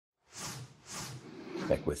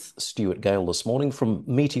Back with Stuart Gale this morning from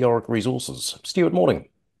Meteoric Resources. Stuart, morning.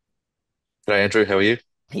 G'day, Andrew. How are you?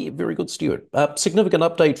 Hey, very good, Stuart. Significant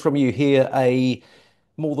update from you here. A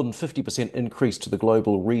more than 50% increase to the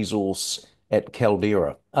global resource at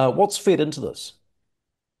Caldeira. What's fed into this?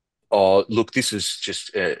 Oh, look, this is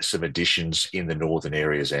just some additions in the northern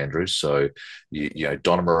areas, Andrew. So,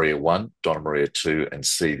 Donna Maria 1, Donna Maria 2, and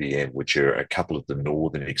CVM, which are a couple of the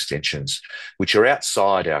northern extensions, which are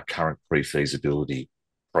outside our current pre-feasibility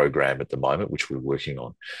program at the moment, which we're working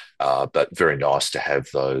on. But very nice to have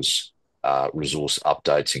those resource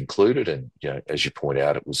updates included. And, as you point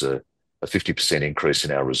out, it was a 50% increase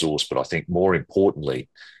in our resource. But I think more importantly,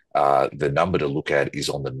 the number to look at is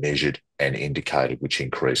on the measured and indicated, which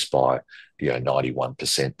increased by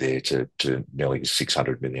 91% there to nearly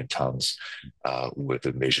 600 million tonnes worth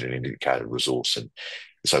of measured and indicated resource. And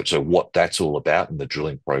so what that's all about, and the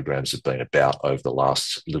drilling programs have been about over the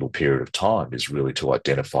last little period of time, is really to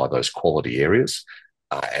identify those quality areas,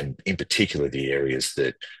 and in particular the areas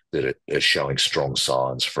that are showing strong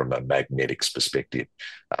signs from a magnetics perspective.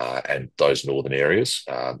 And those northern areas,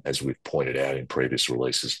 as we've pointed out in previous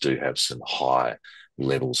releases, do have some higher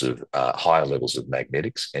levels of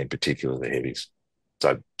magnetics, and particularly the heavies.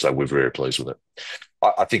 So we're very pleased with it.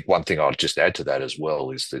 I think one thing I'll just add to that as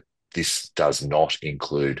well is that this does not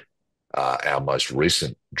include our most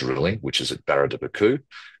recent drilling, which is at Barra de Baku,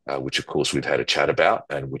 which of course we've had a chat about,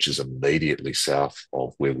 and which is immediately south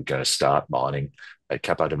of where we're going to start mining at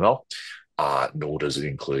Capo de Mel, nor does it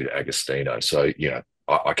include Agostino. So,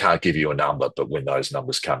 I can't give you a number, but when those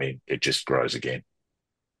numbers come in, it just grows again.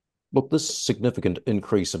 Look, this significant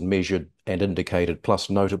increase in measured and indicated, plus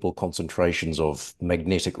notable concentrations of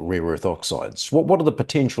magnetic rare earth oxides. What are the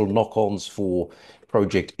potential knock-ons for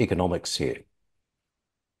project economics here?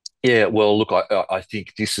 Yeah, well, look, I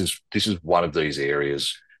think this is one of these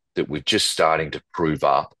areas that we're just starting to prove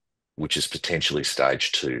up, which is potentially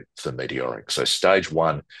stage two for Meteoric. So stage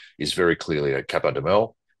one is very clearly at Capo de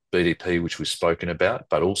Mel, BDP, which we've spoken about,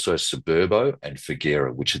 but also Suburbo and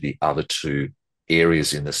Figueira, which are the other two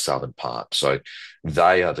areas in the southern part. So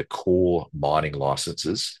they are the core mining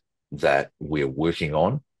licenses that we're working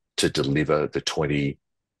on to deliver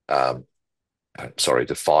um,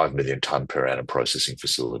 the 5 million tonne per annum processing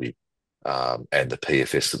facility. And the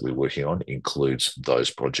PFS that we're working on includes those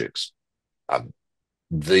projects. Um,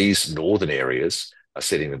 these northern areas are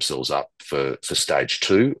setting themselves up for stage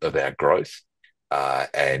two of our growth.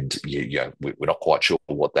 And we're not quite sure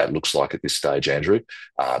what that looks like at this stage, Andrew.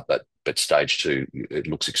 But stage two, it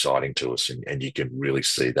looks exciting to us, and you can really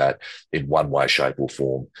see that in one way, shape, or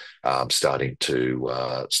form, starting to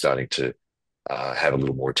have a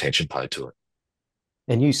little more attention paid to it.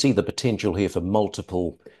 And you see the potential here for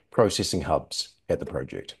multiple processing hubs at the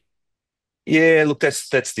project. Yeah, look, that's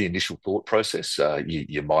the initial thought process.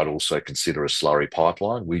 You might also consider a slurry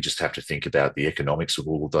pipeline. We just have to think about the economics of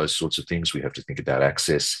all of those sorts of things. We have to think about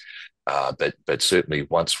access. But certainly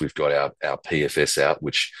once we've got our PFS out,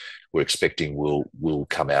 which we're expecting will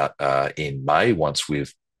come out in May, once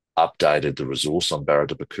we've updated the resource on Barra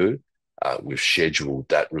de Baku, we've scheduled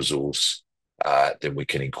that resource, then we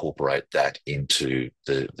can incorporate that into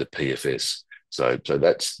the PFS. So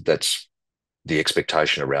that's the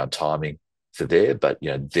expectation around timing for there. But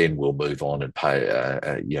then we'll move on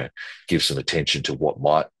and give some attention to what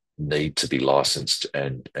might need to be licensed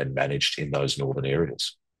and managed in those northern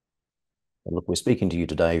areas. And look, we're speaking to you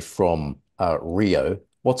today from Rio.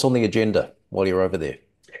 What's on the agenda while you're over there?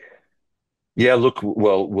 Yeah, look,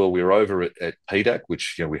 well, we were over at PDAC,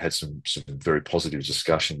 which we had some very positive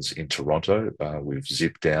discussions in Toronto. We've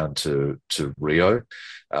zipped down to Rio.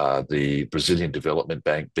 The Brazilian Development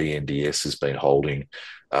Bank (BNDES) has been holding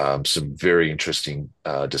some very interesting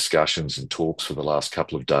discussions and talks for the last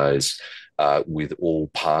couple of days with all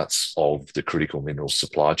parts of the critical minerals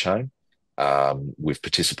supply chain. We've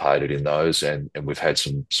participated in those, and we've had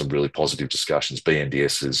some really positive discussions.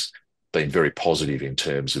 BNDES has been very positive in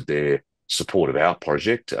terms of their support of our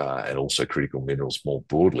project, and also critical minerals more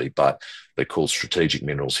broadly, but they're called strategic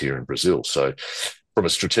minerals here in Brazil. So from a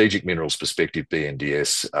strategic minerals perspective,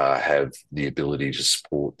 BNDES have the ability to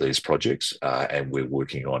support these projects, and we're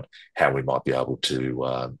working on how we might be able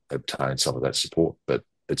to obtain some of that support. But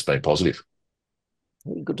it's been positive.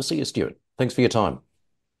 Good to see you, Stuart. Thanks for your time.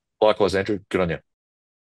 Likewise, Andrew, good on you.